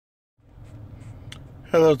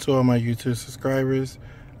Hello to all my YouTube subscribers.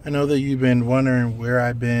 I know that you've been wondering where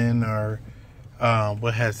I've been or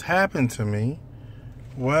what has happened to me.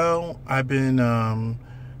 Well, I've been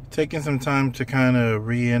taking some time to kind of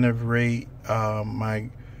reiterate my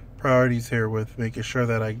priorities here with making sure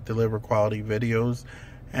that I deliver quality videos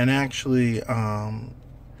and actually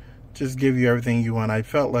just give you everything you want. I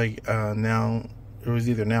felt like now, it was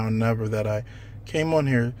either now or never that I came on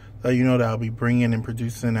here let you know that I'll be bringing and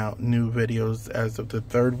producing out new videos as of the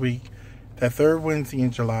third week. That third Wednesday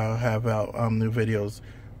in July, I'll have out new videos.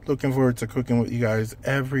 Looking forward to cooking with you guys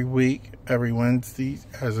every week, every Wednesday,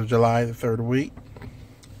 as of July, the third week.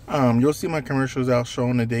 You'll see my commercials out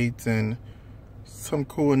showing the dates and some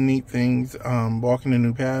cool and neat things. Walking a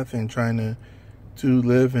new path and trying to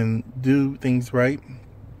live and do things right.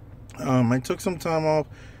 I took some time off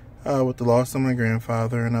with the loss of my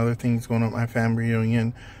grandfather and other things going on at my family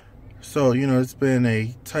reunion. So, you know, it's been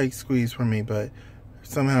a tight squeeze for me, but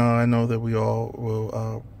somehow I know that we all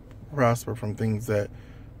will prosper from things that,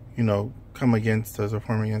 you know, come against us or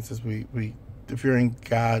form against us. If you're in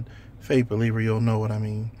God, faith believer, you'll know what I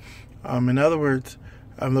mean. In other words,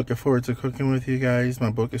 I'm looking forward to cooking with you guys. My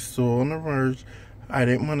book is still on the verge. I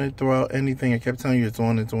didn't want to throw out anything. I kept telling you it's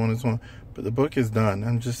on. But the book is done.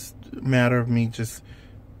 I'm just a matter of me just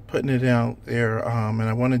putting it out there. And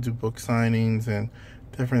I want to do book signings and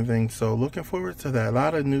different things. So looking forward to that. A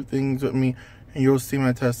lot of new things with me. And you'll see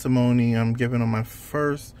my testimony I'm giving on my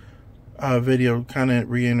first video, kind of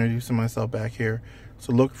reintroducing myself back here.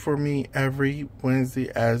 So look for me every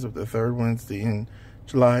Wednesday as of the third Wednesday in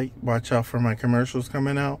July. Watch out for my commercials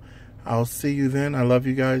coming out. I'll see you then. I love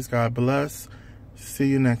you guys. God bless. See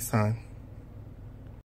you next time.